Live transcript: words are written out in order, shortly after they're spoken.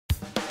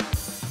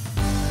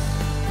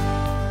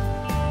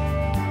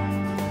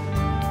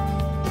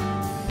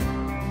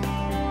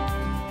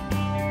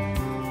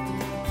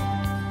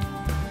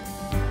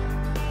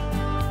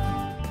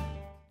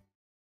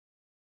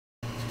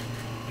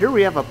Here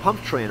we have a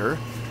pump trainer.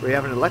 We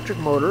have an electric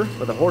motor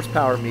with a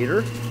horsepower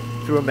meter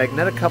through a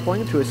magnetic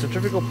coupling to a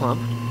centrifugal pump.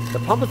 The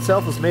pump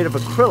itself is made of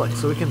acrylic,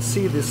 so we can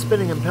see the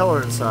spinning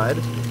impeller inside.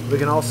 We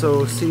can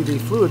also see the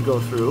fluid go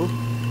through.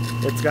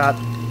 It's got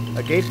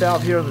a gate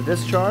valve here on the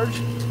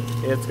discharge.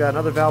 It's got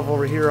another valve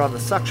over here on the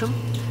suction.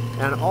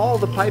 And all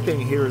the piping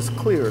here is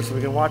clear, so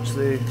we can watch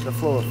the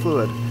flow of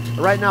fluid.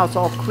 Right now it's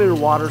all clear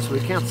water, so we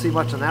can't see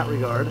much in that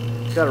regard.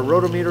 It's got a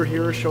rotometer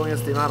here showing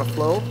us the amount of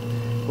flow.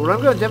 But what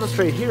I'm going to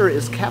demonstrate here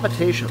is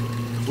cavitation.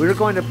 We're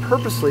going to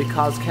purposely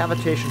cause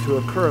cavitation to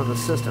occur in the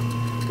system.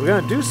 We're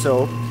going to do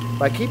so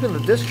by keeping the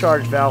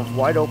discharge valve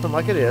wide open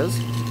like it is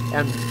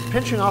and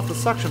pinching off the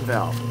suction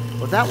valve.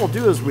 What that will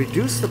do is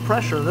reduce the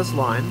pressure in this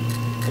line,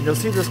 and you'll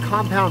see this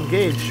compound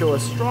gauge show a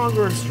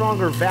stronger and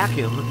stronger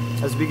vacuum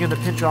as we begin to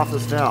pinch off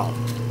this valve.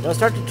 Now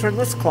start to turn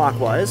this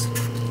clockwise,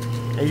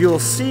 and you'll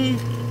see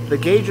the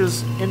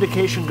gauge's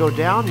indication go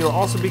down. You'll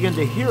also begin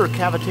to hear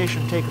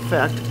cavitation take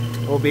effect,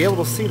 and we'll be able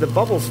to see the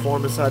bubbles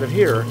form inside of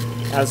here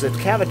as it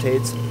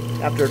cavitates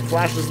after it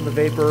flashes in the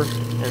vapor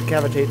and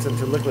cavitates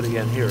into liquid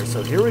again here.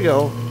 So here we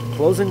go,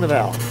 closing the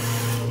valve.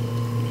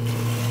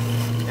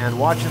 And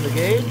watching the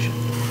gauge.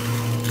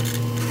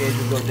 The gauge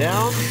will go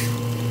down.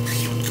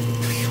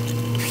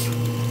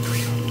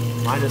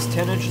 Minus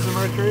 10 inches of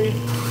mercury.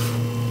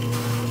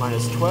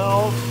 Minus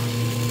 12.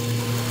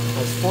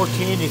 That's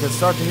 14. You can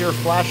start to hear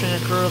flashing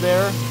occur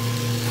there.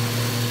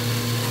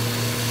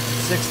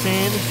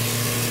 16.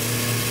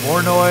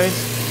 More noise.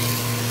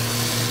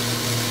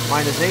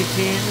 Minus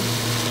 18.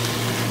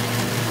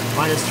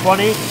 Minus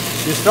 20.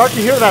 You start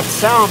to hear that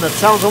sound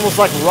sounds almost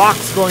like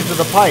rocks going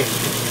through the pipe.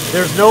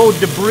 There's no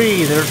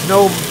debris, there's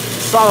no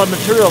solid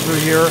material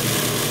through here.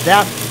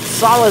 That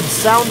solid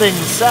sounding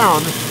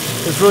sound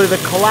is really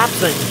the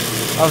collapsing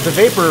of the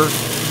vapor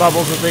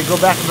bubbles as they go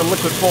back into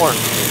liquid form.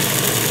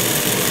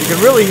 You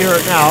can really hear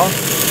it now.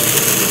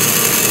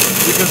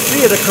 You can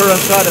see it occur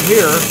inside of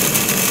here.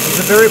 It's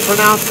a very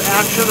pronounced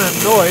action and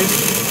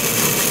noise.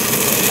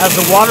 As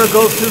the water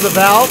goes through the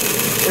valve,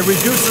 it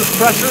reduces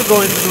pressure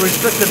going to the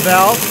restricted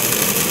valve.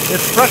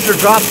 Its pressure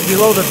drops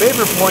below the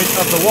vapor point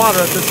of the water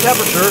at this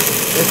temperature.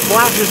 It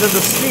flashes into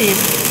steam,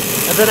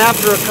 and then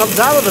after it comes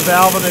out of the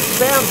valve and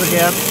expands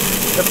again,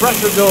 the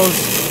pressure goes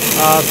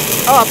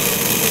up,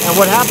 and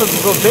what happens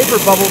is those vapor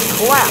bubbles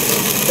collapse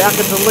back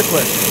into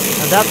liquid,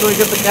 and that's when we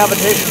get the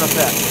cavitation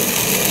effect.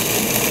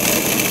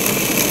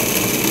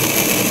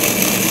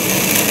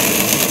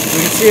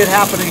 We can see it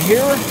happening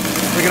here.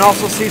 We can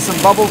also see some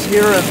bubbles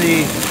here in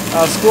the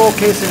scroll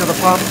casing of the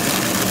pump.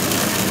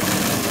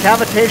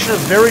 Cavitation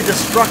is very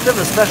destructive,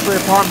 especially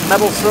upon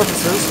metal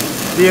surfaces.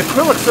 The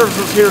acrylic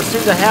surfaces here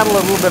seem to handle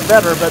it a little bit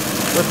better, but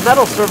with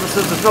metal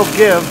surfaces there's no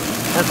give,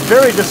 and it's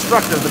very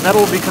destructive. The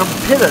metal will become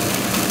pitted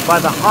by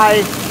the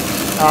high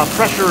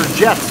pressure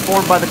jets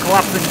formed by the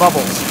collapsing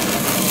bubbles.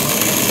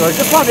 So I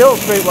just want to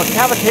illustrate what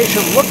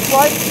cavitation looks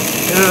like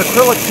in an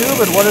acrylic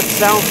tube and what it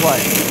sounds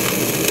like.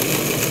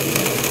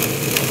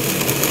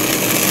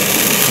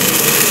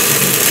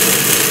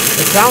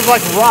 It sounds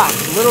like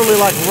rocks, literally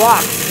like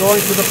rocks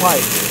going through the pipe.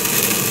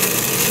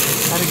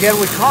 And again,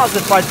 we cause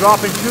it by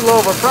dropping too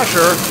low of a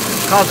pressure,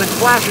 causing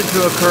flashing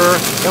to occur,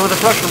 and when the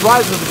pressure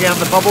rises again,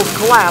 the bubbles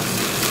collapse,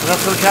 and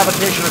that's when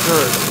cavitation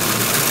occurs.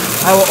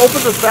 I will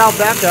open this valve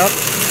back up.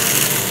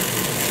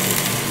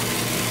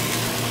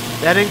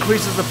 That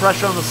increases the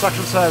pressure on the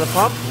suction side of the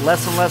pump,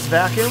 less and less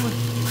vacuum,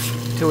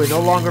 until we no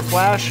longer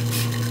flash,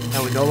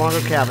 and we no longer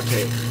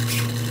cavitate.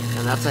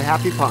 And that's a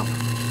happy pump.